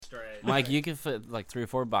straight. Mike, you could fit like 3 or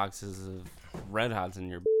 4 boxes of Red Hots in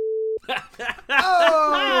your.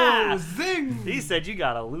 Oh, zing! He said you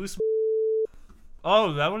got a loose.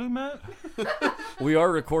 Oh, is that what he meant? We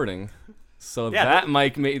are recording, so that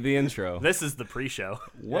Mike made the intro. This is the pre-show.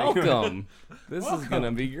 Welcome. This is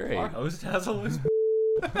gonna be great. Our host has a loose.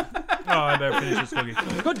 Oh, I better finish this cookie.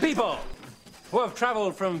 Good people who have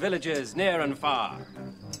traveled from villages near and far,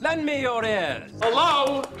 lend me your ears.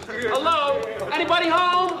 Hello? Hello? Anybody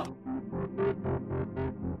home?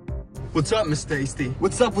 What's up, Miss Tasty?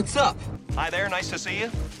 What's up? What's up? Hi there, nice to see you.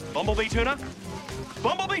 Bumblebee tuna?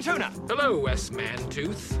 Bumblebee tuna! Hello, West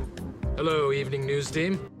Mantooth. Hello, evening news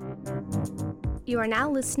team. You are now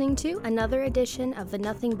listening to another edition of the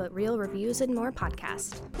Nothing But Real Reviews and More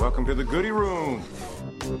podcast. Welcome to the goodie room.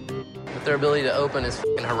 But their ability to open is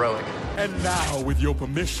f***ing heroic. And now, with your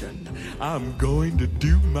permission, I'm going to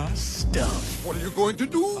do my stuff. What are you going to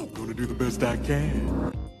do? I'm going to do the best I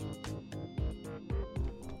can.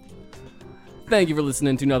 Thank you for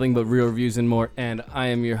listening to Nothing But Real Reviews and More, and I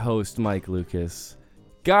am your host, Mike Lucas.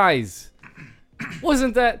 Guys,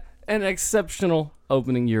 wasn't that an exceptional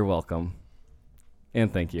opening? You're welcome.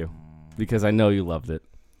 And thank you, because I know you loved it.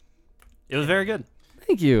 It was very good.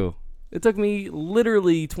 Thank you. It took me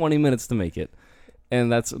literally 20 minutes to make it, and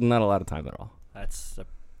that's not a lot of time at all. That's a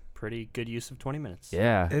pretty good use of 20 minutes.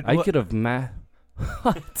 Yeah, I could have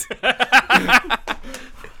What?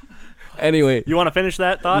 Anyway. You want to finish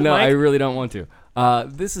that thought, No, Mike? I really don't want to.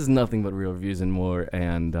 This is Nothing But Real Reviews and More,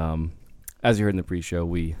 and as you heard in the pre-show,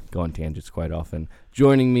 we go on tangents quite often.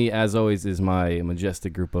 Joining me, as always, is my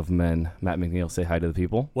majestic group of men. Matt McNeil, say hi to the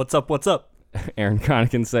people. What's up, what's up? Aaron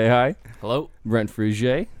Connican, say hi. Hello. Brent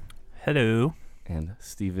Frugier. Hello. And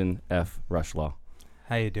Stephen F. Rushlaw.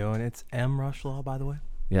 How you doing? It's M. Rushlaw, by the way.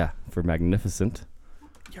 Yeah, for magnificent.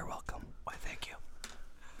 You're welcome. Why, thank you.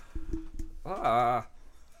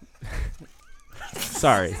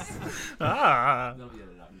 Sorry. I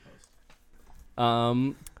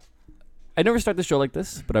never start the show like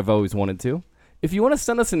this, but I've always wanted to. If you want to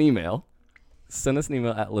send us an email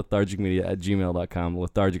at lethargicmedia@gmail.com.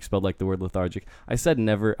 Lethargic spelled like the word lethargic. I said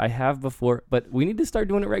never. I have before, but we need to start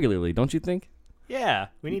doing it regularly, don't you think? Yeah,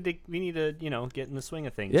 we need to, get in the swing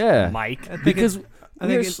of things. Yeah, Mike.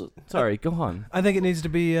 Sorry, go on. I think it needs to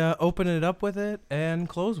be open it up with it and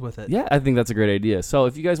close with it. Yeah, I think that's a great idea. So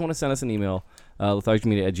if you guys want to send us an email,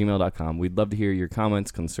 lethargicmedia@gmail.com. We'd love to hear your comments,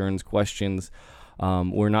 concerns, questions.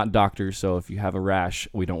 We're not doctors, so if you have a rash,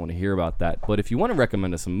 we don't want to hear about that. But if you want to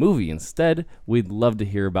recommend us a movie instead, we'd love to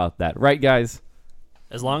hear about that. Right, guys?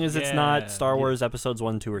 As long as it's not Star Wars episodes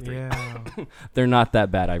 1, 2, or 3. Yeah. They're not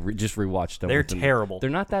that bad. I just rewatched them. They're terrible. They're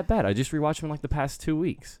not that bad. I just rewatched them in like the past 2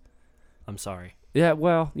 weeks. I'm sorry. Yeah,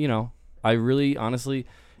 well, I really, honestly,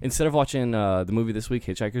 instead of watching the movie this week,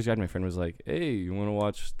 Hitchhiker's Guide, my friend was like, hey, you want to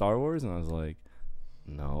watch Star Wars? And I was like,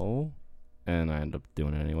 no. And I ended up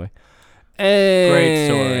doing it anyway. Great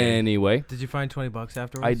story. Anyway. Did you find $20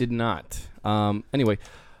 afterwards? I did not. Anyway,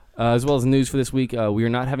 as well as news for this week, we are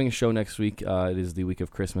not having a show next week. It is the week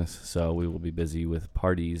of Christmas, so we will be busy with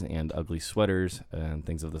parties and ugly sweaters and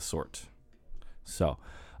things of the sort. So,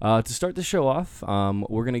 to start the show off,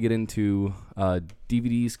 we're going to get into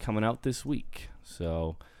DVDs coming out this week.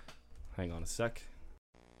 So, hang on a sec.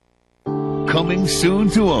 Coming soon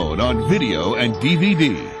to own on video and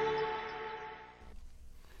DVD.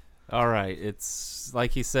 All right, it's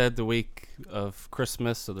like he said, the week of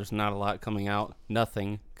Christmas, so there's not a lot coming out.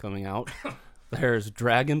 Nothing coming out. There's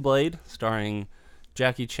Dragon Blade, starring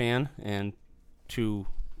Jackie Chan and 2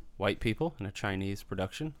 white people in a Chinese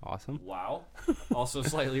production. Awesome. Wow. Also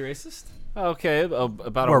slightly racist. Okay,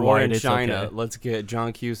 about We're a war white, in it's China. okay. Let's get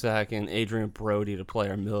John Cusack and Adrian Brody to play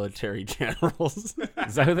our military generals.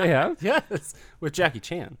 Is that who they have? Yes, with Jackie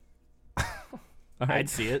Chan. I'd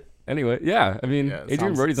see it. Anyway, yeah. I mean,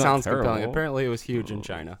 Adrian Brody's not sounds terrible. compelling. Apparently, it was huge in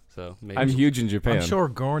China. So maybe I'm huge in Japan. I'm sure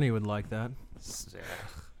Gorney would like that.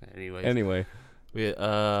 Anyway. We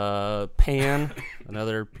Pan,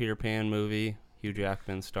 another Peter Pan movie. Hugh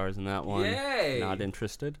Jackman stars in that one. Yay! Not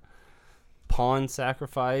interested. Pawn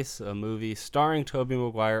Sacrifice, a movie starring Tobey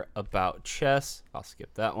Maguire about chess. I'll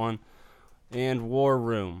skip that one. And War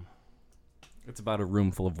Room. It's about a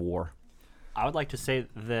room full of war. I would like to say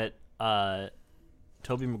that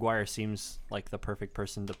Tobey Maguire seems like the perfect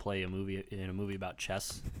person to play a movie about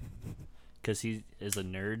chess, because he is a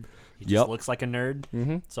nerd. He just looks like a nerd.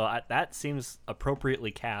 Mm-hmm. So that seems appropriately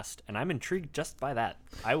cast, and I'm intrigued just by that.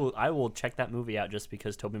 I will check that movie out just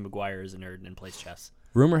because Tobey Maguire is a nerd and plays chess.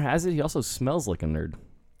 Rumor has it he also smells like a nerd.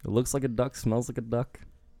 It looks like a duck, smells like a duck.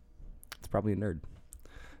 It's probably a nerd.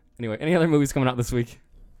 Anyway, any other movies coming out this week?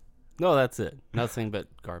 No, that's it. Nothing but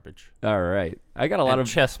garbage. All right. I got a lot of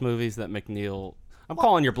chess movies that McNeil... I'm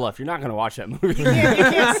calling your bluff. You're not going to watch that movie. You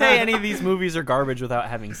can't say any of these movies are garbage without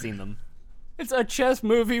having seen them. It's a chess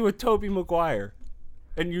movie with Tobey Maguire.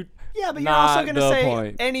 And you... Yeah, but you're also going to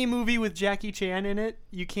say any movie with Jackie Chan in it,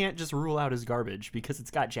 you can't just rule out as garbage because it's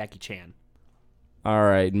got Jackie Chan. All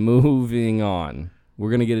right, moving on. We're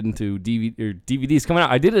going to get into DVDs coming out.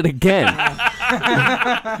 I did it again.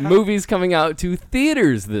 Movies coming out to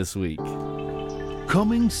theaters this week.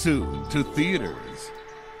 Coming soon to theaters.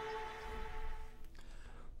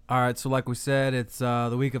 All right, so like we said, it's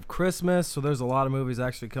the week of Christmas, so there's a lot of movies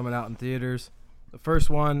actually coming out in theaters. The first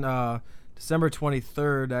one, December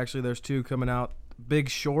 23rd, actually there's two coming out. Big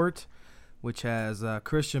Short, which has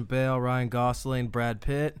Christian Bale, Ryan Gosling, Brad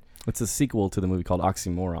Pitt. It's a sequel to the movie called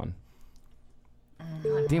Oxymoron.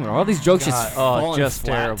 God damn it, are all these jokes just falling just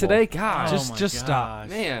flat terrible today? God. Just stop.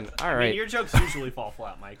 Man, all I right. mean, your jokes usually fall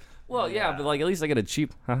flat, Mike. Well, yeah, but like at least I get a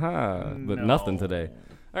cheap haha, but nothing today.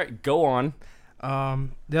 All right, go on.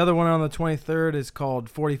 The other one on the 23rd is called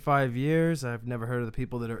 45 Years. I've never heard of the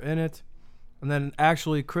people that are in it. And then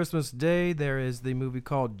actually Christmas Day, there is the movie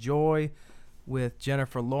called Joy with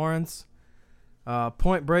Jennifer Lawrence.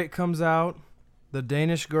 Point Break comes out. The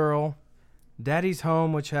Danish Girl. Daddy's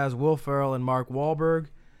Home, which has Will Ferrell and Mark Wahlberg.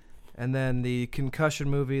 And then the Concussion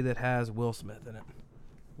movie that has Will Smith in it.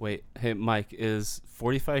 Wait, hey, Mike, is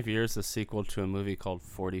 45 Years a sequel to a movie called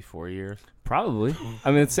 44 Years? Probably.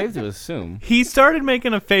 I mean, it's safe to assume. He started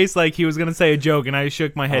making a face like he was going to say a joke, and I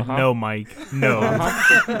shook my head, no, Mike, no.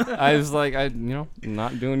 I was like,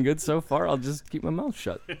 not doing good so far. I'll just keep my mouth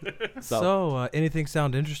shut. So anything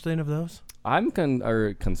sound interesting of those? I'm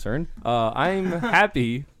concerned. I'm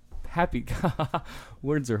happy.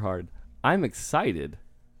 Words are hard. I'm excited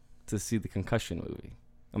to see the Concussion movie.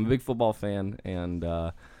 I'm a big football fan, and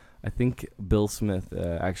I think Bill Smith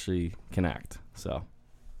actually can act. So,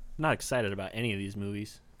 I'm not excited about any of these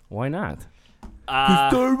movies. Why not?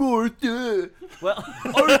 Star Wars. Well,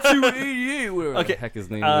 R2-88. Whatever okay. the heck his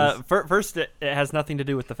name is. First, it has nothing to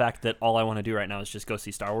do with the fact that all I want to do right now is just go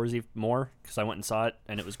see Star Wars more because I went and saw it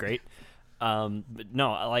and it was great. But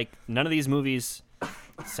no, like none of these movies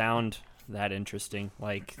sound that interesting.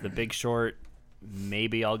 Like The Big Short.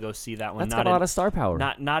 Maybe I'll go see that one. That's got a lot of star power.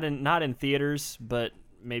 Not in theaters, but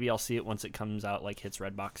maybe I'll see it once it comes out, like hits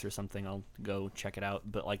Redbox or something. I'll go check it out.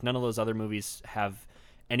 But like none of those other movies have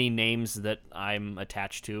any names that I'm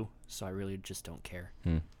attached to, so I really just don't care.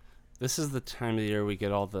 This is the time of the year we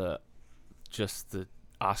get all the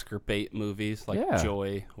Oscar bait movies, like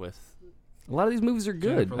Joy with... A lot of these movies are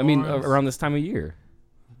good. Jennifer I mean, Lawrence. around this time of year.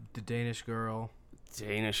 The Danish Girl.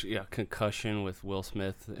 Concussion with Will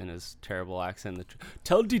Smith and his terrible accent.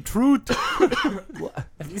 Tell the truth.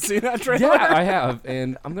 Have you seen that trailer? Yeah, I have,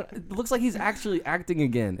 and it looks like he's actually acting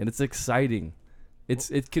again, and it's exciting.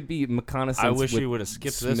 It could be reconnaissance. I wish he would have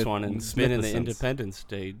skipped this one and been in the Independence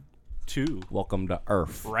Day 2. Welcome to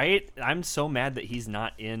Earth. Right? I'm so mad that he's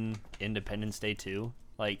not in Independence Day 2.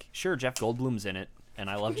 Like, sure, Jeff Goldblum's in it, and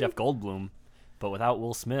I love Jeff Goldblum, but without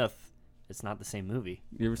Will Smith, it's not the same movie.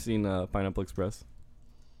 You ever seen Pineapple Express?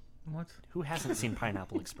 What? Who hasn't seen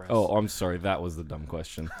Pineapple Express? Oh, I'm sorry. That was the dumb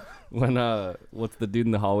question. When, what's the dude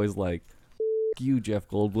in the hallways like? F*** you, Jeff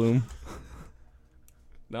Goldblum.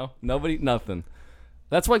 No? Nobody? Nothing.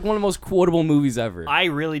 That's like one of the most quotable movies ever.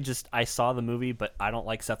 I saw the movie, but I don't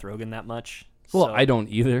like Seth Rogen that much. Well, so I don't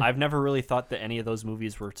either. I've never really thought that any of those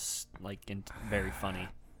movies were very funny.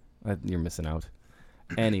 You're missing out.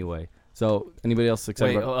 Anyway. So, anybody else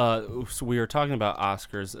excited about... so we were talking about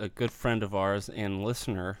Oscars. A good friend of ours and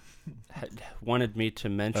listener wanted me to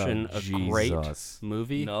mention a great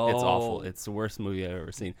movie. No. It's awful. It's the worst movie I've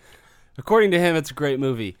ever seen. According to him, it's a great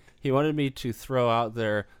movie. He wanted me to throw out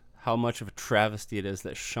there how much of a travesty it is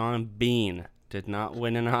that Sean Bean did not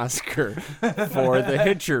win an Oscar for the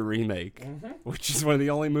Hitcher remake, which is one of the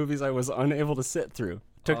only movies I was unable to sit through.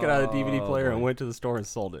 Took it out of the DVD player and went to the store and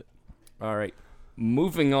sold it. All right.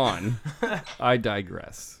 Moving on. I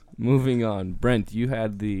digress. Moving on. Brent, you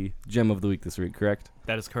had the gem of the week this week, correct?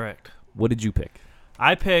 That is correct. What did you pick?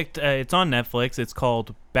 I picked, it's on Netflix. It's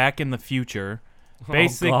called Back in the Future. Oh,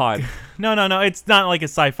 God. No. It's not like a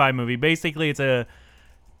sci-fi movie. Basically, it's a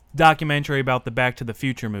documentary about the Back to the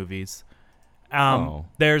Future movies.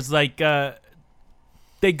 There's like,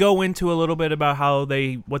 they go into a little bit about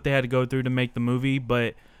what they had to go through to make the movie,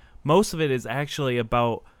 but most of it is actually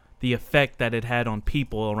about the effect that it had on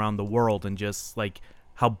people around the world and just like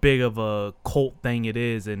how big of a cult thing it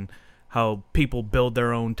is and how people build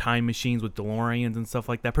their own time machines with DeLoreans and stuff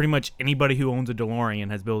like that. Pretty much anybody who owns a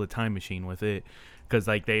DeLorean has built a time machine with it because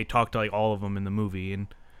like they talk to like all of them in the movie, and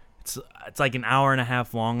It's like an hour and a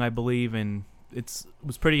half long, I believe, and it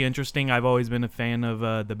was pretty interesting. I've always been a fan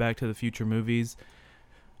of the Back to the Future movies,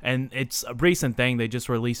 and it's a recent thing. They just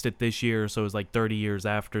released it this year, so it was like 30 years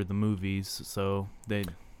after the movies. So I'm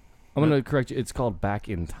gonna correct you. It's called Back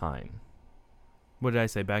in Time. What did I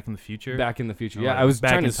say? Back in the Future? Back in the Future. Oh, Yeah, I was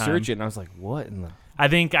Back trying in to Time. search it, and I was like, what in the... I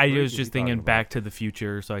think I was is just he talking thinking about? Back to the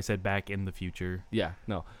Future, so I said Back in the Future. Yeah,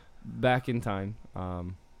 no. Back in Time.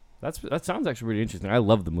 That sounds actually pretty interesting. I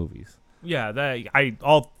love the movies. Yeah,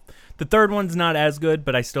 the third one's not as good,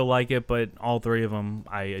 but I still like it. But all three of them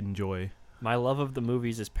I enjoy. My love of the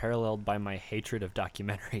movies is paralleled by my hatred of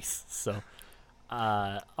documentaries. So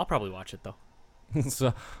I'll probably watch it though.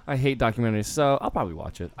 So I hate documentaries, so I'll probably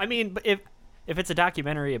watch it. I mean, but if it's a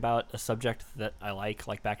documentary about a subject that I like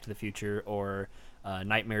Back to the Future, or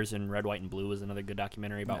Nightmares in Red, White, and Blue is another good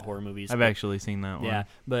documentary about horror movies. I've actually seen that one. Yeah,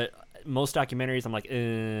 but most documentaries I'm like,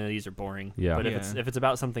 these are boring. Yeah. But if it's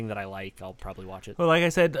about something that I like, I'll probably watch it. Well, like I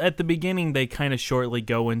said at the beginning, they kind of shortly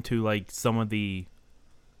go into like some of the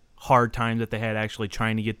hard times that they had actually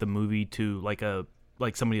trying to get the movie to like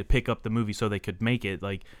somebody to pick up the movie so they could make it.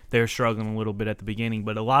 Like they're struggling a little bit at the beginning,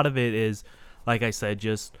 but a lot of it is, like I said,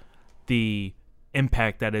 just the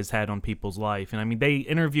impact that has had on people's life. And I mean, they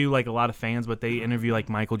interview like a lot of fans, but they interview like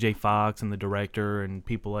Michael J. Fox and the director and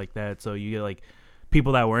people like that. So you get like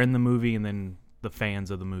people that were in the movie and then the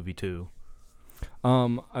fans of the movie too.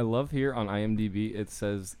 I love here on IMDb it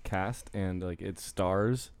says cast and like it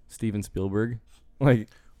stars Steven Spielberg. Like,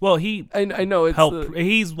 well, I know it's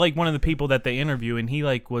he's like one of the people that they interview, and he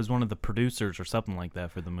like was one of the producers or something like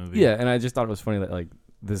that for the movie. Yeah, and I just thought it was funny that like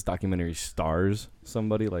this documentary stars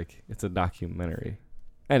somebody. Like it's a documentary.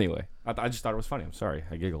 Anyway, I just thought it was funny. I'm sorry,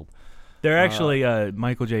 I giggled. They're actually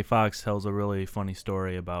Michael J. Fox tells a really funny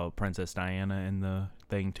story about Princess Diana in the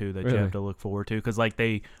thing too that you have to look forward to, because like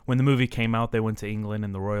when the movie came out, they went to England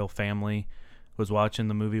and the royal family was watching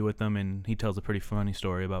the movie with them, and he tells a pretty funny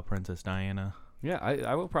story about Princess Diana. Yeah,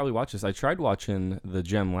 I will probably watch this. I tried watching The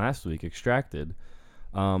Gem last week, Extracted.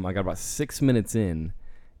 I got about 6 minutes in,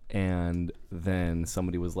 and then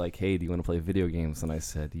somebody was like, "Hey, do you want to play video games?" And I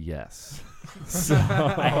said, "Yes." So,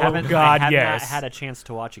 I haven't not had a chance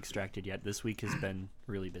to watch Extracted yet. This week has been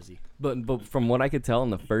really busy. But from what I could tell in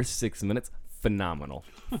the first 6 minutes, phenomenal.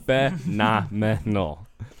 Phenomenal.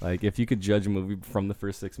 Like, if you could judge a movie from the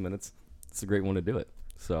first 6 minutes, it's a great one to do it.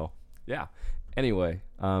 So, yeah. Anyway,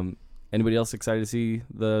 anybody else excited to see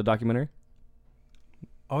the documentary?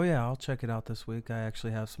 Oh, yeah, I'll check it out this week. I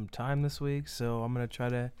actually have some time this week, so I'm going to try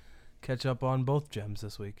to catch up on both gems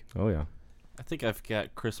this week. Oh, yeah. I think I've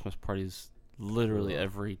got Christmas parties literally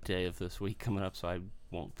every day of this week coming up, so I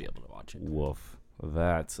won't be able to watch it. Woof.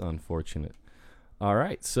 That's unfortunate. All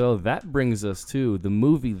right, so that brings us to the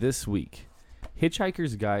movie this week,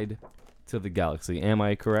 Hitchhiker's Guide to the Galaxy. Am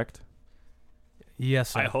I correct?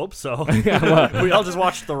 Yes, sir. I hope so. We all just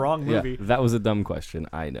watched the wrong movie. Yeah, that was a dumb question,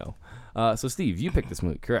 I know. So, Steve, you picked this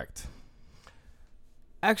movie, correct?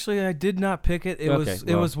 Actually, I did not pick it.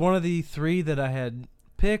 It was one of the three that I had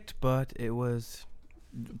picked, but it was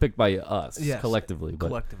picked by us collectively. But,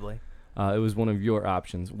 collectively. It was one of your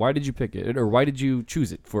options. Why did you pick it? Or why did you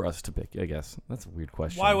choose it for us to pick, I guess? That's a weird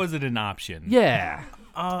question. Why was it an option? Yeah.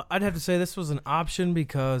 I'd have to say this was an option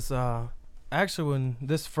because actually when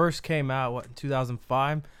this first came out, in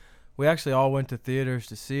 2005, we actually all went to theaters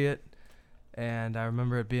to see it. And I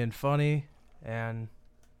remember it being funny, and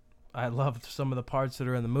I loved some of the parts that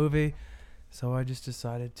are in the movie. So I just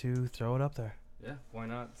decided to throw it up there. Yeah, why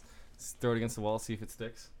not? Just throw it against the wall, see if it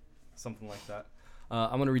sticks. Something like that.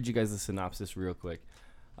 I'm going to read you guys the synopsis real quick.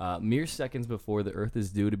 Mere seconds before the Earth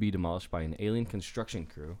is due to be demolished by an alien construction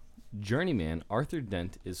crew, journeyman Arthur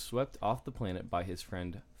Dent is swept off the planet by his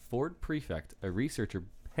friend Ford Prefect, a researcher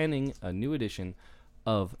penning a new edition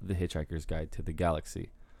of The Hitchhiker's Guide to the Galaxy.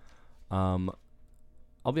 I'll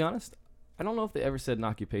be honest, I don't know if they ever said an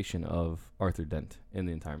occupation of Arthur Dent in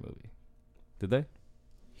the entire movie. Did they?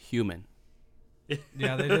 Human.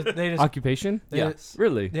 Yeah, they just occupation? Yes.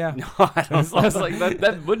 Really? Yeah. No, I don't know. I was like,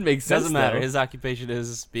 that would make sense. Doesn't matter. Though. His occupation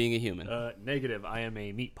is being a human. Negative. I am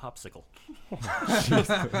a meat popsicle.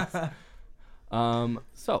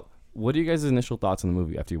 So, what are you guys' initial thoughts on the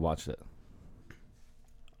movie after you watched it?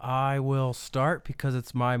 I will start because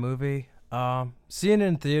it's my movie. Seeing it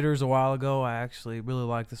in theaters a while ago, I actually really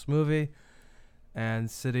liked this movie.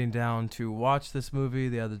 And sitting down to watch this movie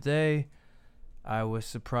the other day, I was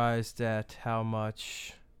surprised at how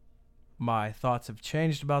much my thoughts have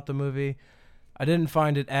changed about the movie. I didn't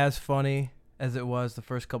find it as funny as it was the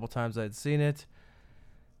first couple times I'd seen it.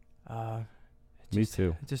 Me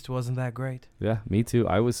too. It just wasn't that great. Yeah, me too.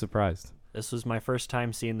 I was surprised. This was my first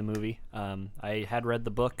time seeing the movie. I had read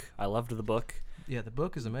the book. I loved the book. Yeah, the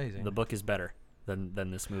book is amazing. The book is better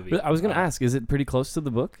than this movie. But I was gonna ask, is it pretty close to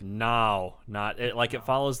the book? No, not it. Like it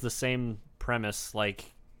follows the same premise,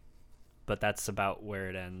 but that's about where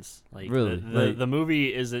it ends. Like really, the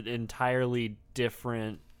movie is an entirely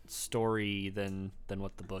different story than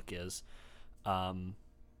what the book is. And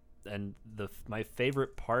my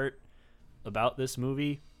favorite part about this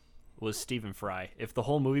movie was Stephen Fry. If the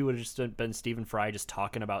whole movie would have just been Stephen Fry just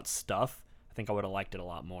talking about stuff, I think I would have liked it a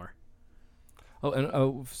lot more. Oh,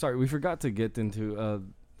 and sorry, we forgot to get into.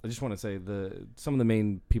 I just want to say some of the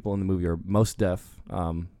main people in the movie are Mos Def,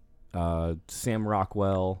 Sam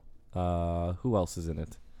Rockwell. Who else is in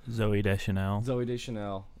it? Zooey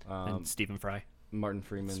Deschanel. And Stephen Fry. Martin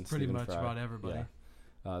Freeman. It's pretty Stephen much Fry. about everybody.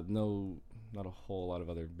 Yeah. Not a whole lot of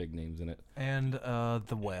other big names in it. And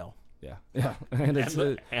the whale. Yeah, and it's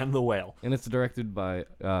and the whale. And it's directed by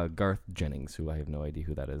Garth Jennings, who I have no idea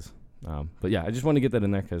who that is. But yeah, I just want to get that in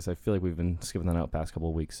there because I feel like we've been skipping that out past couple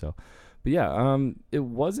of weeks. So, but yeah, it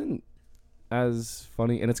wasn't as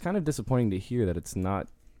funny, and it's kind of disappointing to hear that it's not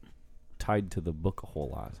tied to the book a whole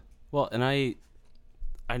lot. Well, and I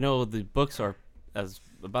know the books are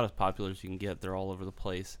about as popular as you can get. They're all over the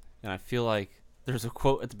place, and I feel like there's a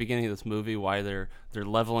quote at the beginning of this movie why they're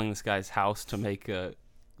leveling this guy's house to make the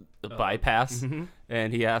bypass,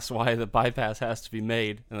 and he asks why the bypass has to be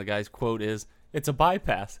made, and the guy's quote is, "It's a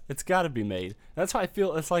bypass. It's got to be made." That's how I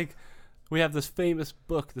feel. It's like we have this famous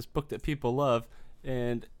book, that people love,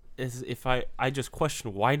 and if I just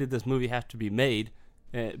question why did this movie have to be made,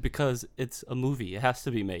 because it's a movie. It has to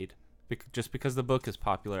be made. Just because the book is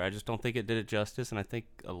popular, I just don't think it did it justice, and I think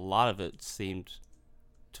a lot of it seemed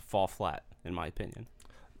to fall flat, in my opinion.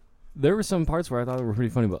 There were some parts where I thought were pretty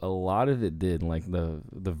funny, but a lot of it did. Like the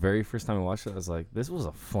very first time I watched it, I was like, "This was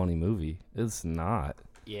a funny movie." It's not.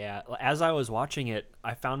 Yeah, as I was watching it,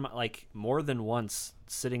 I found more than once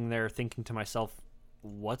sitting there thinking to myself,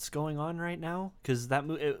 "What's going on right now?" Because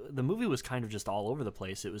the movie was kind of just all over the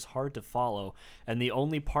place. It was hard to follow, and the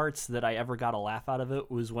only parts that I ever got a laugh out of it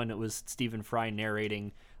was when it was Stephen Fry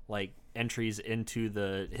narrating entries into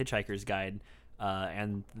the Hitchhiker's Guide.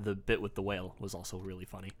 And the bit with the whale was also really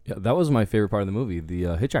funny. Yeah, that was my favorite part of the movie,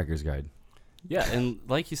 the Hitchhiker's Guide. Yeah, and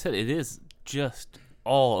like you said, it is just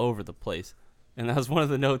all over the place. And that was one of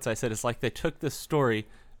the notes I said. It's like they took this story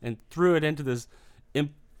and threw it into this,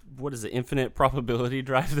 infinite probability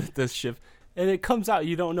drive that this ship, and it comes out.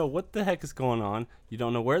 You don't know what the heck is going on. You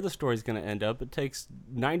don't know where the story's going to end up. It takes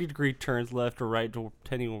 90-degree turns left or right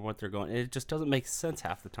depending on what they're going. It just doesn't make sense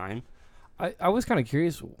half the time. I was kind of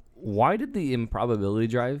curious, why did the improbability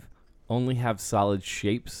drive only have solid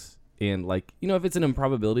shapes? And if it's an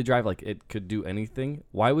improbability drive, it could do anything.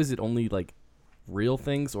 Why was it only real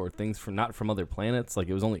things or things not from other planets?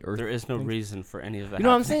 It was only Earth. There is no reason for any of that. You know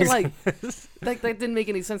what I'm saying? That didn't make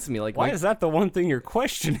any sense to me. Why is that the one thing you're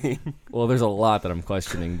questioning? Well, there's a lot that I'm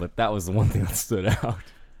questioning, but that was the one thing that stood out.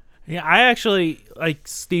 Yeah, I actually, like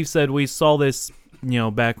Steve said, we saw this,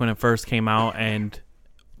 back when it first came out, and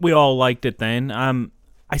we all liked it then.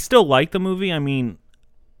 I still like the movie. I mean,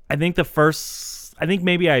 I think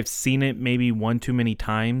maybe I've seen it maybe one too many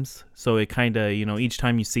times, so it kind of, each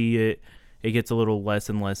time you see it, it gets a little less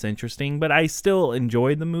and less interesting. But I still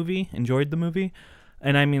enjoyed the movie.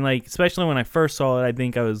 And I mean, especially when I first saw it, I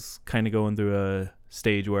think I was kind of going through a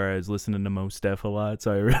stage where I was listening to Mos Def a lot,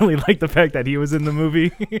 so I really liked the fact that he was in the movie.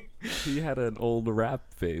 He had an old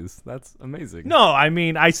rap phase. That's amazing. No, I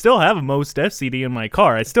mean, I still have a Mos Def CD in my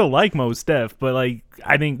car. I still like Mos Def, but I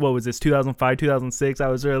think, what was this, 2005, 2006? I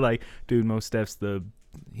was really dude, Mos Def's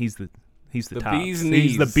he's the top. Bee's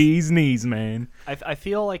knees. He's the bee's knees, man. I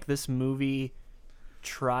feel like this movie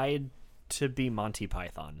tried to be Monty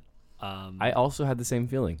Python. I also had the same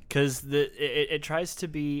feeling. Because it tries to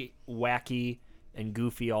be wacky and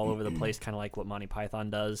goofy all over the place, kind of like what Monty Python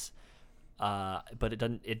does, but it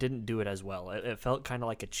didn't do it as well. It felt kind of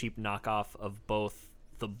like a cheap knockoff of both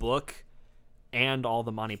the book and all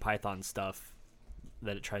the Monty Python stuff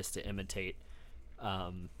that it tries to imitate.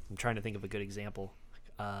 I'm trying to think of a good example.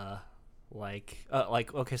 Okay,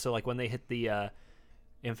 so when they hit the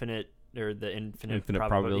infinite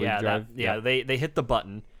probability drive. They hit the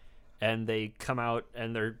button and they come out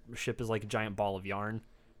and their ship is like a giant ball of yarn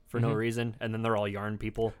for no reason, and then they're all yarn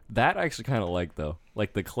people. That I actually kind of like, though.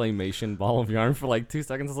 The claymation ball of yarn for 2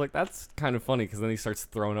 seconds. I was like, that's kind of funny, because then he starts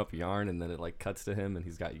throwing up yarn, and then it cuts to him, and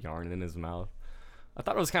he's got yarn in his mouth. I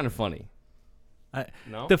thought it was kind of funny.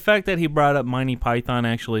 No? The fact that he brought up Monty Python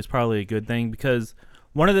actually is probably a good thing, because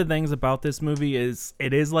one of the things about this movie is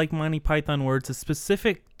it is like Monty Python, where it's a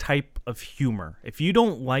specific type of humor. If you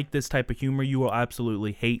don't like this type of humor, you will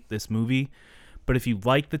absolutely hate this movie. But if you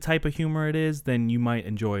like the type of humor it is, then you might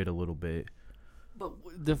enjoy it a little bit.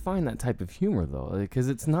 But define that type of humor though, because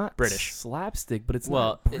it's not British slapstick, but it's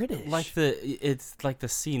not British. It's like the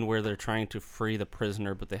scene where they're trying to free the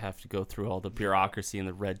prisoner, but they have to go through all the bureaucracy and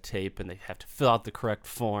the red tape, and they have to fill out the correct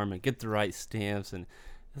form and get the right stamps, and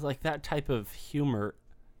it's like that type of humor.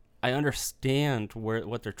 I understand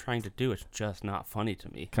what they're trying to do. It's just not funny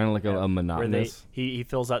to me. Kind of like a monotonous. He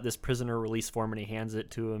fills out this prisoner release form and he hands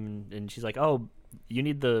it to him, and she's like, "Oh, you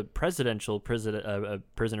need the presidential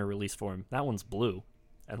prisoner release form. That one's blue."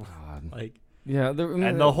 And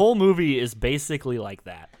the whole movie is basically like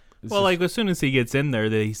that. Well, like as soon as he gets in there,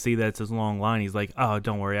 they see that's his long line. He's like, "Oh,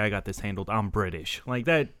 don't worry, I got this handled. I'm British." Like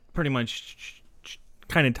that pretty much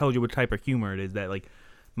kind of tells you what type of humor it is. That like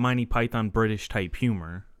Monty Python British type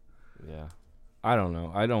humor. Yeah. I don't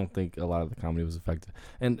know. I don't think a lot of the comedy was effective.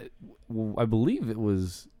 And I believe it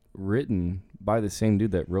was written by the same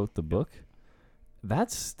dude that wrote the book.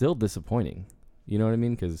 That's still disappointing. You know what I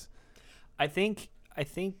mean? Because I think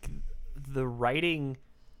the writing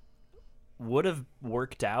would have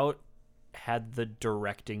worked out had the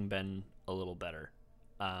directing been a little better.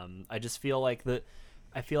 I just feel like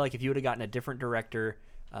if you would have gotten a different director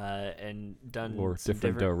and done or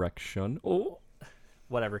different direction.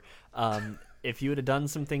 Whatever. If you would have done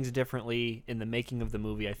some things differently in the making of the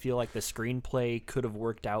movie, I feel like the screenplay could have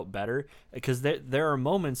worked out better, because there are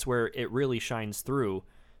moments where it really shines through,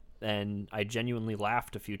 and I genuinely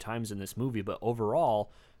laughed a few times in this movie, but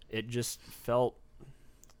overall it just felt,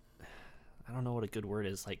 I don't know what a good word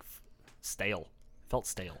is, like stale. It felt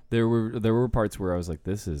stale. There were parts where I was like,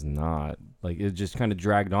 this is not, like, it just kind of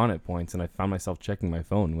dragged on at points, and I found myself checking my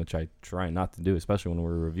phone, which I try not to do, especially when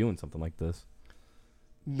we're reviewing something like this.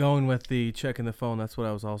 Going with the checking the phone, that's what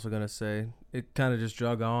I was also going to say. It kind of just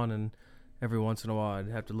drug on, and every once in a while I'd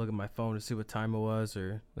have to look at my phone to see what time it was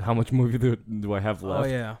or how much movie do I have left. Oh,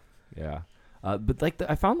 yeah. Yeah. But like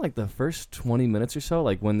I found like the first 20 minutes or so,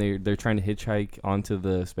 like when they're trying to hitchhike onto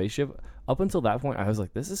the spaceship, up until that point I was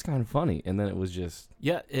like, this is kind of funny, and then it was just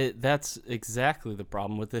that's exactly the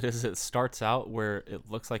problem with it. Is it starts out where it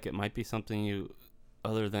looks like it might be something you,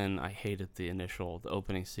 other than I hated the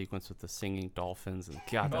opening sequence with the singing dolphins, and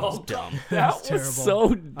God, that was dumb. That was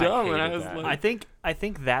so dumb. I, and I was like, I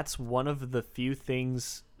think that's one of the few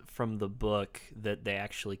things from the book that they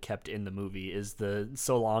actually kept in the movie, is the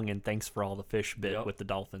 "so long and thanks for all the fish" bit with the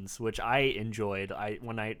dolphins, which I enjoyed.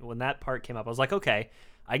 When that part came up, I was like, okay,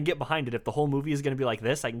 I can get behind it. If the whole movie is going to be like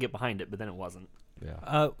this, I can get behind it. But then it wasn't.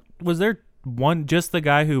 Yeah. Was there just the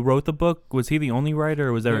guy who wrote the book? Was he the only writer,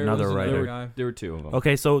 or was there another writer? There were two of them.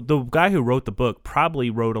 Okay, so the guy who wrote the book probably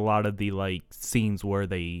wrote a lot of the like scenes where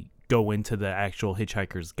they go into the actual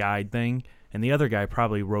Hitchhiker's Guide thing, and the other guy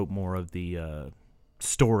probably wrote more of the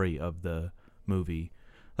story of the movie.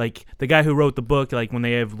 Like the guy who wrote the book, like when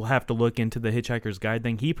they have to look into the Hitchhiker's Guide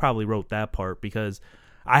thing, he probably wrote that part, because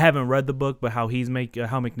I haven't read the book, but how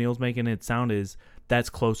McNeil's making it sound is that's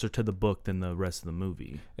closer to the book than the rest of the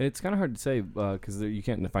movie. It's kind of hard to say because you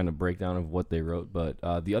can't find a breakdown of what they wrote, but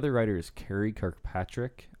the other writer is Carrie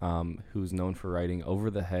Kirkpatrick, who's known for writing Over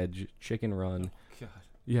the Hedge, Chicken Run,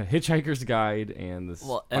 Hitchhiker's Guide, and the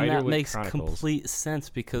Spiderwick and that makes Chronicles. Complete sense,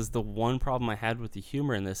 because the one problem I had with the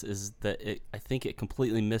humor in this is that I think it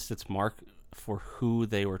completely missed its mark for who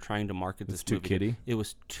they were trying to market this movie. Too kiddie? It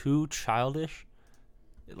was too childish.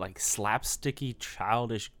 Like slapsticky,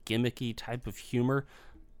 childish, gimmicky type of humor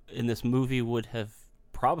in this movie would have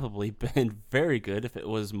probably been very good if it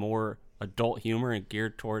was more adult humor and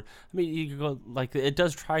geared toward. I mean, you could go like it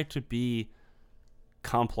does try to be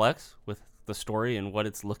complex with the story and what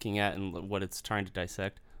it's looking at and what it's trying to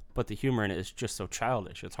dissect, but the humor in it is just so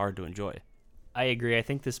childish; it's hard to enjoy. I agree. I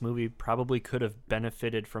think this movie probably could have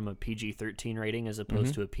benefited from a PG-13 rating as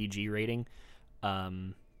opposed to a PG rating,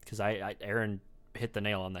 because Aaron hit the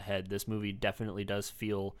nail on the head. This movie definitely does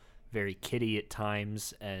feel very kiddie at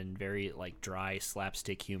times and very like dry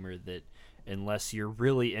slapstick humor that unless you're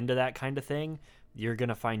really into that kind of thing, you're going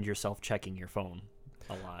to find yourself checking your phone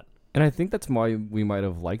a lot. And I think that's why we might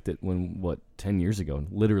have liked it when, 10 years ago?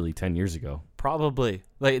 Literally 10 years ago. Probably.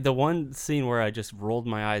 Like the one scene where I just rolled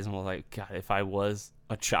my eyes and was like, God, if I was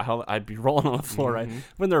a child, I'd be rolling on the floor, right?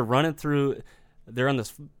 When they're running through... They're on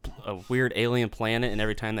this weird alien planet, and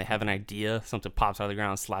every time they have an idea, something pops out of the ground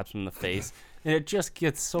and slaps them in the face. And it just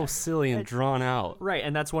gets so silly and drawn out. Right,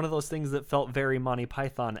 and that's one of those things that felt very Monty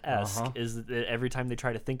Python-esque, is that every time they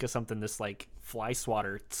try to think of something, this like fly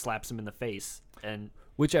swatter slaps them in the face. And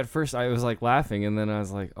which at first I was like laughing, and then I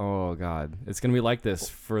was like, oh, God, it's going to be like this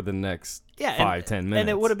for the next 5-10 minutes. And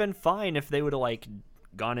it would have been fine if they would have like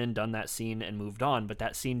gone in, done that scene, and moved on. But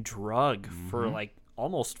that scene drug for like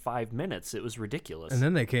almost 5 minutes. It was ridiculous. And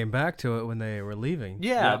then they came back to it when they were leaving.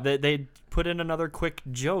 Yeah. They put in another quick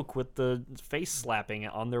joke with the face slapping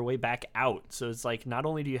on their way back out. So it's like, not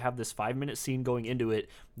only do you have this 5-minute scene going into it,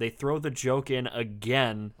 they throw the joke in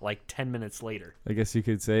again like 10 minutes later. I guess you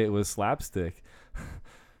could say it was slapstick.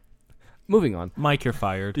 Moving on. Mike, you're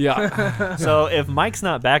fired. Yeah. So if Mike's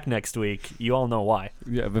not back next week, you all know why.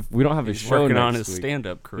 Yeah, but we don't have a He's show working next on his week.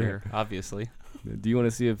 stand-up career, obviously. Do you want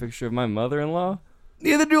to see a picture of my mother-in-law?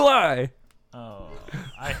 Neither do I. Oh,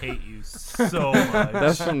 I hate you so much.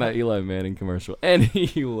 That's from that Eli Manning commercial.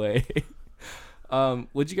 Anyway,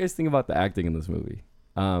 what'd you guys think about the acting in this movie?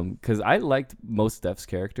 Because I liked Mos Def's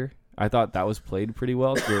character. I thought that was played pretty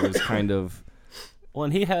well. So it was kind of... Well,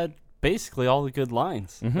 and he had basically all the good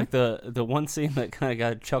lines. Mhm. Like the one scene that kind of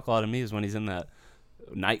got a chuckle out of me is when he's in that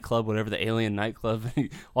nightclub, whatever, the alien nightclub.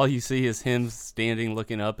 All you see is him standing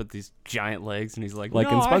looking up at these giant legs, and he's like Like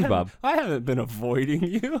in SpongeBob. I haven't been avoiding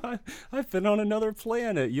you. I've been on another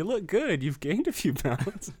planet. You look good. You've gained a few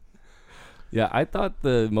pounds. Yeah, I thought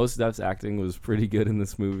the Mos Def's acting was pretty good in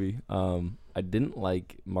this movie. I didn't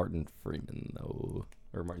like Martin Freeman, though.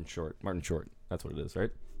 Or Martin Short. Martin Short. That's what it is, right?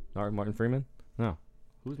 Martin Freeman? No.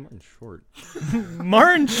 Who's Martin Short?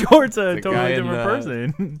 Martin Short's a The totally guy in different the-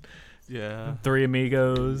 person. Yeah. Three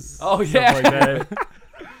Amigos. Oh, stuff yeah. like that.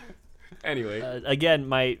 Anyway. Again,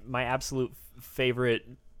 my absolute favorite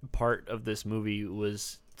part of this movie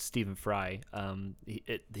was Stephen Fry.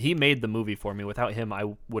 He made the movie for me. Without him,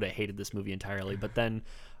 I would have hated this movie entirely. But then,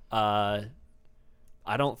 I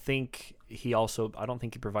don't think he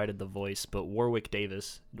provided the voice, but Warwick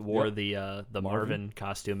Davis wore the Marvin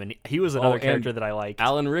costume, and he was another character that I liked.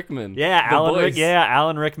 Alan Rickman. Yeah,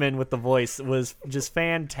 Alan Rickman with the voice was just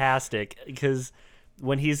fantastic, because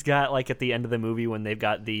when he's got, like, at the end of the movie when they've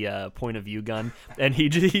got the point of view gun, and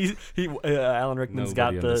Alan Rickman's Nobody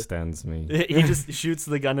got understands me. He just shoots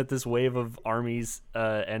the gun at this wave of armies,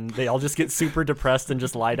 and they all just get super depressed and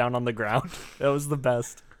just lie down on the ground. That was the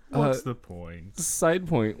best. What's the point? Side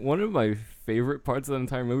point. One of my favorite parts of the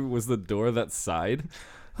entire movie was the door that sighed.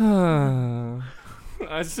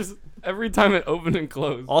 It's just every time it opened and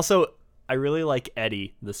closed. Also, I really like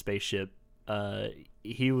Eddie, the spaceship.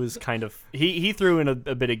 He was kind of he threw in a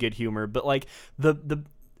bit of good humor, but like the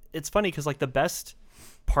it's funny because like the best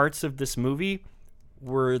parts of this movie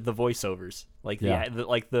were the voiceovers. Like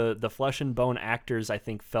the flesh and bone actors, I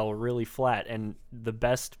think, fell really flat, and the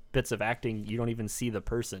best bits of acting, you don't even see the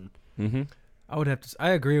person. Mm-hmm. I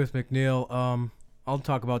agree with McNeil. I'll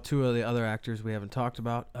talk about two of the other actors we haven't talked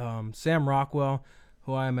about. Sam Rockwell,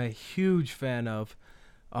 who I am a huge fan of.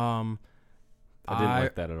 I didn't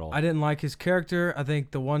like that at all. I didn't like his character. I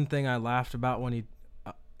think the one thing I laughed about when he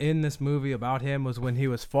in this movie about him was when he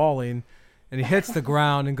was falling and he hits the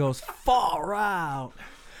ground and goes far out.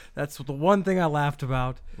 That's the one thing I laughed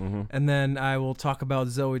about. Mm-hmm. And then I will talk about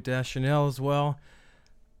Zooey Deschanel as well.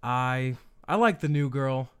 I like the new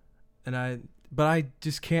girl, but I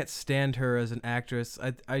just can't stand her as an actress.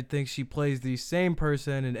 I think she plays the same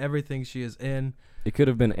person in everything she is in. It could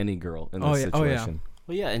have been any girl in this situation.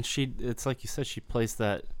 Well, yeah, and it's like you said, she plays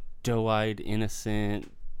that doe-eyed,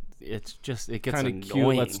 innocent. It gets Kind of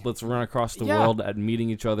annoying. cute. Let's run across the world at meeting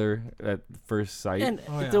each other at first sight. And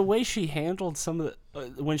the way she handled some of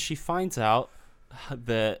the when she finds out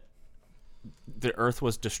that the Earth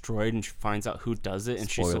was destroyed, and she finds out who does it, and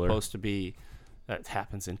she's supposed to be. That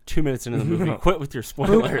happens in 2 minutes into the movie. Quit with your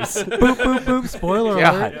spoilers. Boop, boop, boop. Spoiler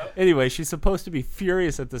alert. Yep. Anyway, she's supposed to be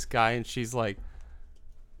furious at this guy, and she's like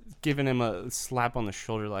giving him a slap on the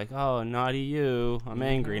shoulder, like, "Oh, naughty you! I'm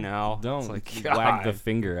angry now." Don't it's like, wag the God.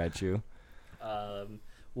 finger at you.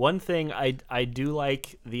 One thing I do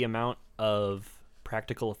like the amount of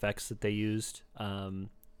practical effects that they used.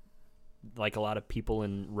 Like a lot of people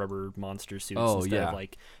in rubber monster suits instead of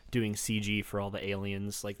like doing CG for all the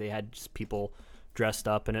aliens. Like they had just people dressed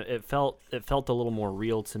up, and it felt a little more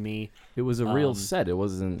real to me. It was a real set. It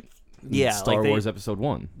wasn't Star Wars Episode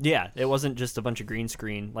 1. Yeah, it wasn't just a bunch of green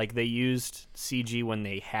screen. Like they used CG when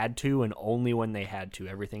they had to, and only when they had to.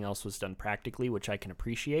 Everything else was done practically, which I can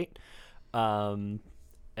appreciate.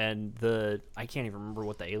 And I can't even remember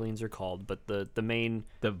what the aliens are called, but the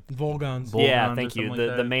Volgons. Yeah, thank you.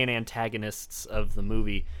 Like The main antagonists of the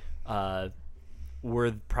movie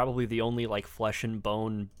were probably the only like flesh and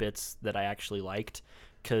bone bits that I actually liked,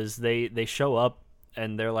 because they show up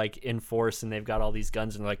and they're like in force and they've got all these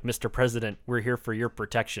guns and they're like, "Mr. President, we're here for your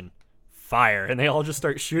protection. Fire!" And they all just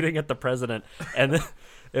start shooting at the president, and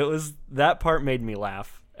that part made me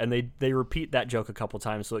laugh. And they repeat that joke a couple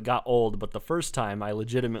times, so it got old. But the first time, I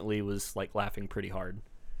legitimately was like laughing pretty hard.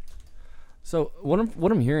 So what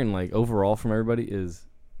I'm hearing like overall from everybody is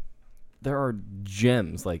there are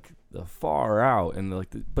gems like the far out and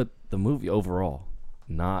but the movie overall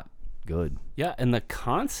not good. Yeah, and the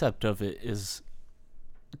concept of it is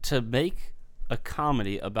to make a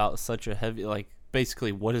comedy about such a heavy, like,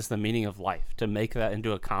 basically what is the meaning of life. To make that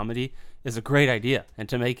into a comedy is a great idea, and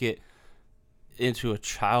to make it into a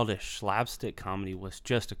childish slapstick comedy was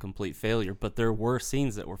just a complete failure. But there were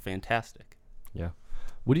scenes that were fantastic. Yeah.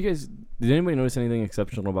 What do you guys? Did anybody notice anything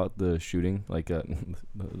exceptional about the shooting? Like the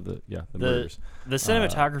murders. The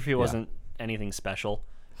cinematography wasn't anything special.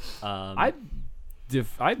 I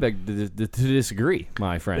beg to disagree,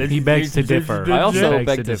 my friend. He begs to differ. I also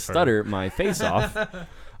beg to stutter my face off.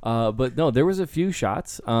 But no, there was a few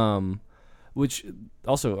shots. Which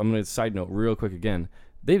also, I'm going to side note real quick again.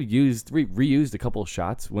 They've reused a couple of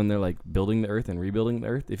shots when they're like building the Earth and rebuilding the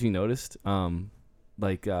Earth. If you noticed,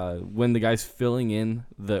 when the guy's filling in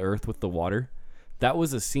the Earth with the water, that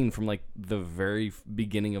was a scene from like the very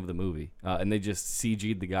beginning of the movie, and they just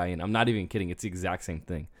CG'd the guy in. I'm not even kidding; it's the exact same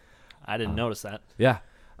thing. I didn't notice that. Yeah.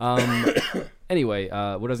 Anyway, what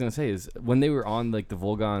I was gonna say is when they were on like the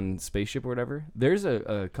Volgon spaceship or whatever, there's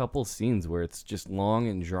a couple scenes where it's just long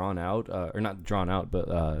and drawn out, or not drawn out, but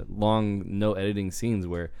long no editing scenes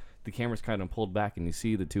where the camera's kind of pulled back and you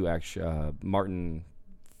see the two Martin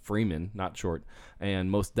Freeman, not Short, and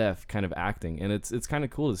Mos Def kind of acting, and it's kind of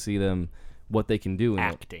cool to see them what they can do.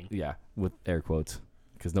 Acting. Yeah, with air quotes,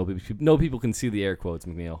 because no people can see the air quotes,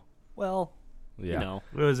 McNeil. Well, yeah, you know,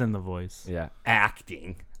 it was in the voice. Yeah,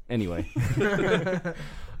 acting. Anyway, but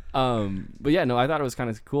yeah, no, I thought it was kind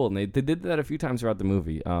of cool, and they did that a few times throughout the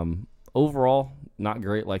movie. Overall, not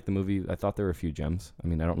great like the movie. I thought there were a few gems. I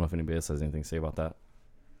mean, I don't know if anybody else has anything to say about that.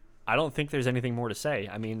 I don't think there's anything more to say.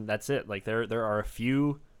 I mean, that's it. Like there are a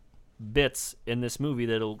few bits in this movie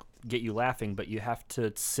that'll get you laughing, but you have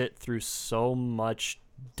to sit through so much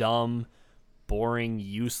dumb, boring,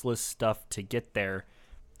 useless stuff to get there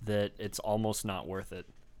that it's almost not worth it.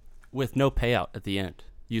 With no payout at the end.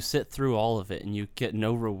 You sit through all of it and you get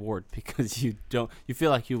no reward because you feel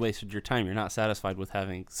like you wasted your time. You're not satisfied with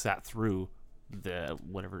having sat through the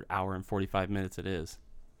whatever hour and 45 minutes it is.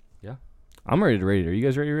 Yeah. I'm ready to rate it. Are you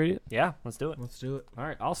guys ready to rate it? Yeah, let's do it. Let's do it. All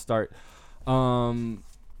right, I'll start.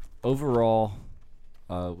 Overall,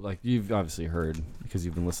 like you've obviously heard because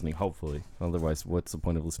you've been listening, hopefully. Otherwise, what's the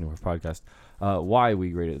point of listening to our podcast? Why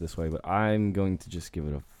we rate it this way, but I'm going to just give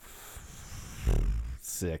it a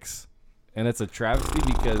 6. And it's a travesty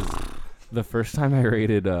because the first time I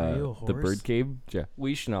rated the Birdcage,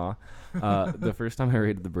 the first time I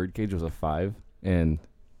rated the Birdcage was a 5, and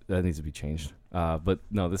that needs to be changed. But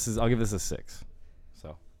no, I'll give this a 6.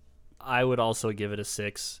 So, I would also give it a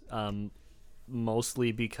 6,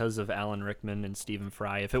 mostly because of Alan Rickman and Stephen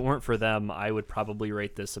Fry. If it weren't for them, I would probably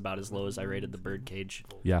rate this about as low as I rated the Birdcage.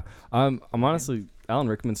 Yeah, I'm honestly Alan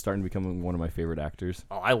Rickman's starting to become one of my favorite actors.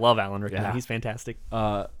 Oh, I love Alan Rickman. Yeah. He's fantastic.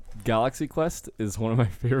 Galaxy Quest is one of my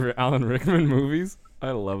favorite Alan Rickman movies.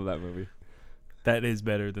 I love that movie. That is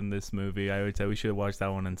better than this movie. I would say we should have watched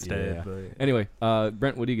that one instead. Yeah. But Anyway,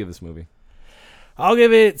 Brent, what do you give this movie? I'll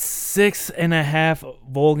give it 6.5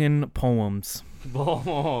 Volgan poems.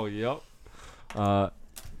 Oh, yep.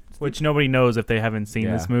 Which nobody knows if they haven't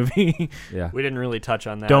seen this movie. Yeah. We didn't really touch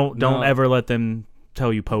on that. Don't ever let them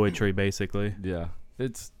tell you poetry, basically. Yeah.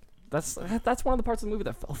 That's one of the parts of the movie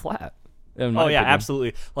that fell flat. Oh, yeah, opinion.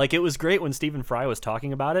 Absolutely. Like, it was great when Stephen Fry was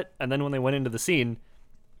talking about it, and then when they went into the scene,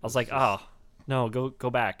 I was like, oh, no, go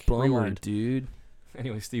back. Bummer, Rewind. dude.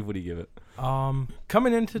 Anyway, Steve, what do you give it?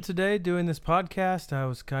 Coming into today doing this podcast, I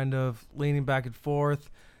was kind of leaning back and forth.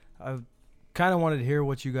 I kind of wanted to hear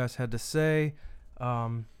what you guys had to say,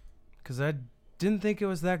 because I didn't think it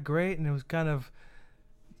was that great, and it was kind of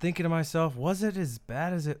thinking to myself, was it as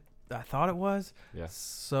bad as I thought it was? Yeah.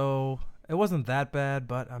 So it wasn't that bad,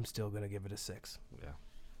 but I'm still going to give it a 6.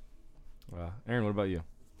 Yeah. Aaron, what about you?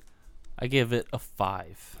 I give it a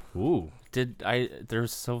 5. Ooh.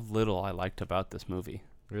 There's so little I liked about this movie.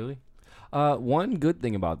 Really? One good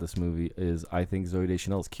thing about this movie is I think Zooey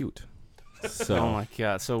Deschanel is cute. So. Oh my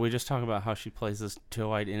god! So we just talk about how she plays this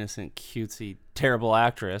doe-eyed, innocent, cutesy, terrible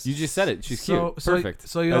actress. You just said it. She's cute. Perfect.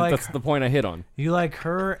 So that's the point I hit on. You like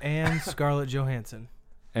her and Scarlett Johansson.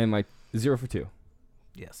 And my 0 for 2.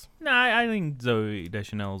 Yes. No, I think Zooey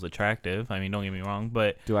Deschanel is attractive. I mean, don't get me wrong,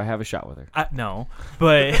 but do I have a shot with her? No,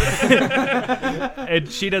 but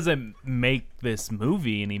she doesn't make this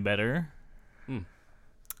movie any better.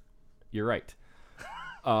 You're right.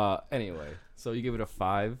 Anyway, so you give it a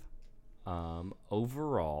 5.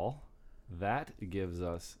 Overall, that gives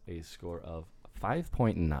us a score of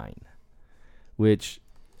 5.9, which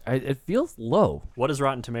It feels low. What does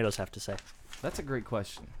Rotten Tomatoes have to say? That's a great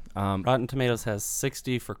question. Rotten Tomatoes has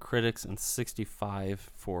 60 for critics and 65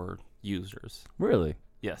 for users. Really?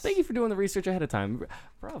 Yes. Thank you for doing the research ahead of time.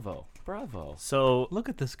 Bravo. So Look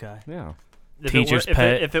at this guy. Yeah. Teacher's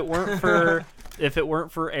pet. If it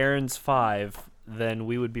weren't for Aaron's 5, then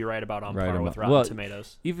we would be right about on par with Rotten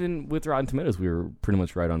Tomatoes. Even with Rotten Tomatoes, we were pretty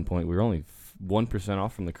much right on point. We were only 1%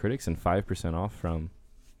 off from the critics and 5% off from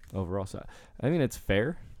overall. So, I mean, it's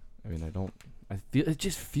fair. I mean, I feel it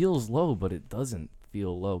just feels low, but it doesn't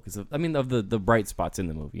feel low because of the bright spots in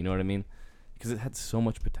the movie. You know what I mean? Because it had so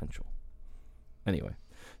much potential. Anyway,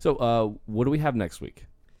 so what do we have next week,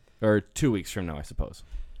 or 2 weeks from now, I suppose?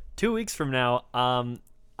 2 weeks from now, I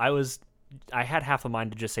had half a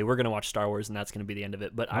mind to just say we're going to watch Star Wars and that's going to be the end of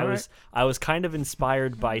it, but I was kind of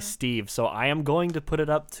inspired by Steve, so I am going to put it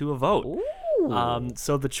up to a vote.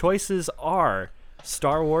 So the choices are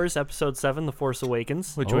Star Wars Episode 7, The Force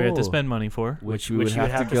Awakens, which we have to spend money for, which we would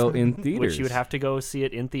have to go in theaters, which you would have to go see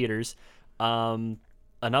it in theaters.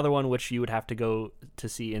 Another one which you would have to go to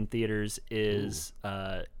see in theaters is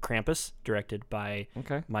Krampus, directed by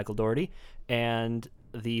Michael Dougherty, and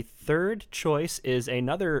the third choice is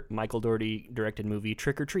another Michael Dougherty directed movie,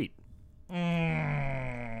 Trick or Treat. I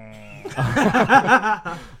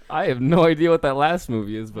have no idea what that last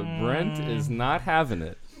movie is, but Brent is not having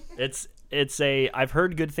it. I've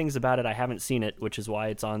heard good things about it. I haven't seen it, which is why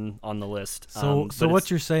it's on the list. So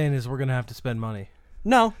what you're saying is we're gonna have to spend money.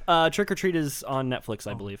 No, Trick or Treat is on Netflix,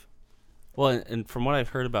 I believe. Well, and from what I've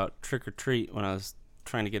heard about Trick or Treat, when I was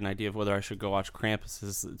trying to get an idea of whether I should go watch Krampus,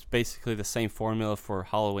 it's basically the same formula for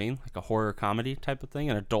Halloween, like a horror comedy type of thing,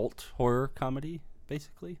 an adult horror comedy,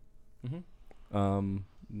 basically.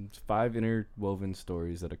 It's 5 interwoven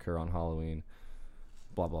stories that occur on Halloween.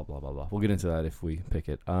 Blah blah blah blah blah. We'll get into that if we pick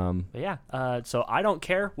it. But yeah. So I don't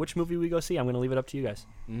care which movie we go see. I'm going to leave it up to you guys.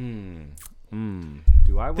 Do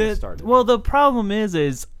I want to start it? Well, the problem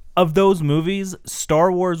is of those movies,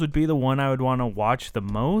 Star Wars would be the one I would want to watch the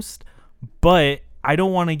most, but I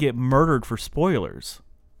don't want to get murdered for spoilers.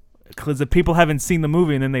 Because if people haven't seen the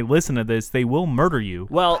movie and then they listen to this, they will murder you.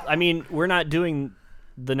 Well, I mean, we're not doing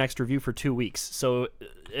the next review for 2 weeks, so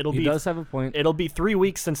He does have a point. It'll be 3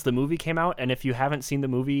 weeks since the movie came out, and if you haven't seen the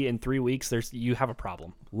movie in 3 weeks, you have a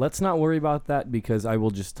problem. Let's not worry about that because I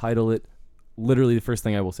will just title it. Literally, the first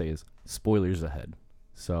thing I will say is spoilers ahead.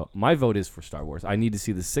 So my vote is for Star Wars. I need to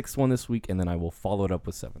see the 6th one this week, and then I will follow it up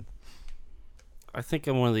with 7th. I think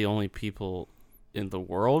I'm one of the only people in the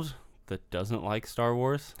world that doesn't like Star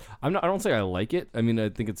Wars. I don't say I like it. I mean, I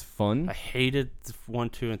think it's fun. I hated 1,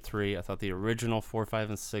 2, and 3. I thought the original 4, 5,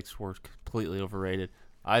 and 6 were completely overrated.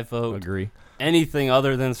 I vote agree. Anything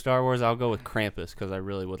other than Star Wars, I'll go with Krampus because I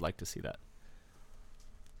really would like to see that.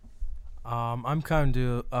 I'm kind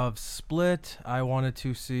of split. I wanted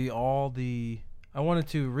to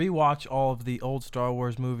rewatch all of the old Star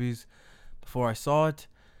Wars movies before I saw it.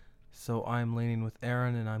 So I'm leaning with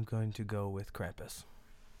Aaron, and I'm going to go with Krampus.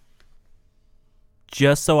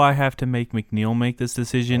 Just so I have to make McNeil make this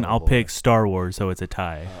decision, I'll pick Star Wars, so it's a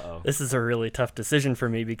tie. Uh-oh. This is a really tough decision for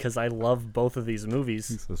me because I love both of these movies.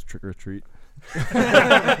 He says Trick or Treat.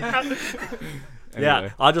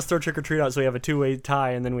 Yeah, I'll just throw Trick or Treat out so we have a 2-way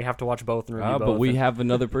tie, and then we have to watch both and review both. But we have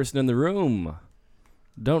another person in the room,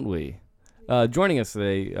 don't we? Joining us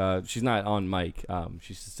today, she's not on mic.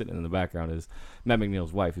 She's just sitting in the background. Is Matt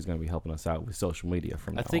McNeil's wife, who's going to be helping us out with social media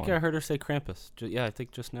from now on. I heard her say Krampus. I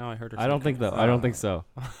think just now I heard her say I don't Krampus. think that. I don't think so.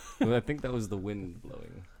 I think that was the wind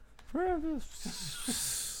blowing.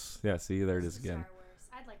 Yeah, see, there it is again.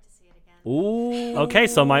 I'd like to see it again. Ooh. Okay,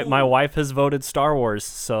 so my wife has voted Star Wars,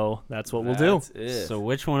 so that's what we'll do. So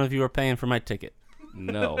which one of you are paying for my ticket?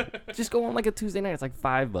 No. Just go on like a Tuesday night. It's like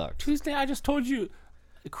 $5. Tuesday, I just told you.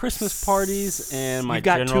 Christmas parties and my You've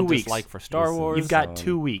got general 2 weeks. dislike for Star Wars. You've got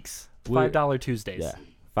 2 weeks. $5 Tuesdays. Yeah.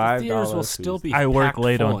 $5 theaters will still be I work packed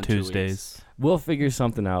late full on in 2 weeks. Tuesdays. We'll figure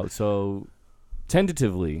something out. So,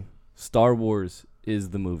 tentatively, Star Wars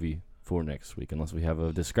is the movie for next week, unless we have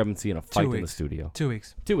a discrepancy and a fight in the studio. 2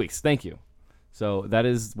 weeks. 2 weeks. Thank you. So that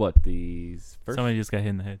is what the first. Somebody just got hit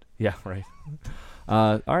in the head. Yeah. Right.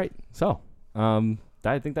 All right. So,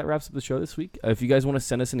 I think that wraps up the show this week. If you guys want to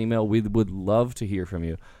send us an email, we would love to hear from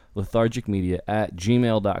you.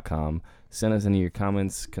 lethargicmedia@gmail.com. Send us any of your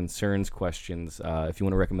comments, concerns, questions. If you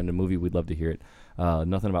want to recommend a movie, we'd love to hear it.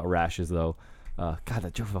 Nothing about rashes, though. God,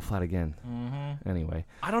 that joke fell flat again. Mm-hmm. Anyway.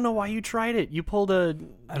 I don't know why you tried it. You pulled a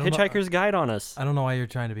Hitchhiker's Guide on us. I don't know why you're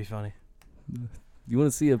trying to be funny. You want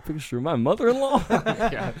to see a picture of my mother-in-law?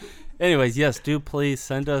 Yeah. Anyways, yes, do please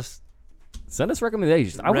send us Send us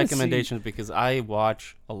recommendations. Recommendations because I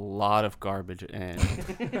watch a lot of garbage, and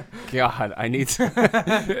God, I need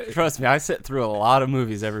to trust me. I sit through a lot of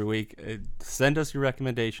movies every week. Send us your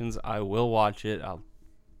recommendations. I will watch it. I'll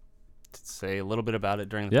say a little bit about it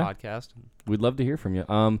during the podcast. We'd love to hear from you.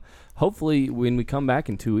 Hopefully, when we come back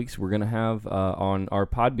in 2 weeks, we're gonna have on our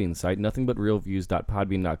Podbean site,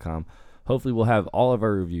 nothingbutrealreviews.podbean.com. Hopefully, we'll have all of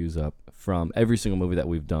our reviews up from every single movie that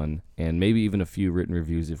we've done, and maybe even a few written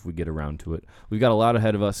reviews if we get around to it. We've got a lot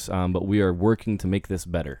ahead of us, but we are working to make this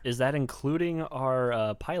better. Is that including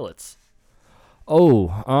our pilots?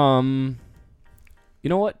 Oh, you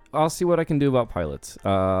know what? I'll see what I can do about pilots.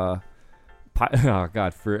 Oh,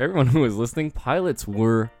 God, for everyone who was listening, pilots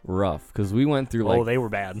were rough because we went through they were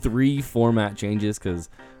bad. 3 format changes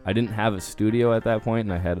because I didn't have a studio at that point,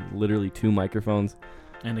 and I had literally 2 microphones.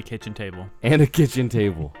 And a kitchen table.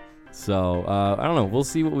 So, I don't know. We'll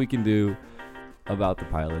see what we can do about the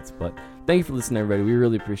pilots. But thank you for listening, everybody. We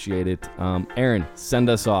really appreciate it. Aaron, send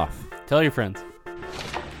us off. Tell your friends.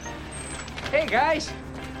 Hey, guys.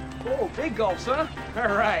 Oh, big gulps, huh?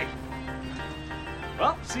 All right.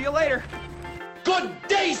 Well, see you later. Good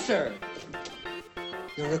day, sir.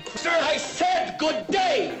 Sir, I said good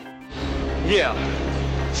day. Yeah.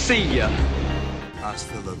 See ya.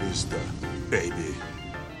 Hasta la vista, baby.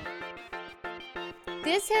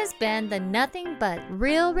 This has been the Nothing But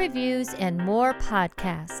Real Reviews and More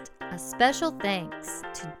podcast. A special thanks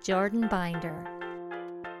to Jordan Binder.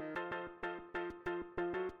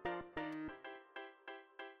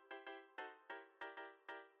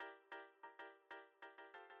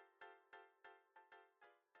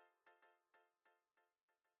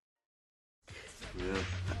 Yeah.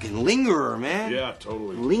 Fucking lingerer, man. Yeah,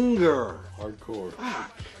 totally. Linger. Hardcore. Ah.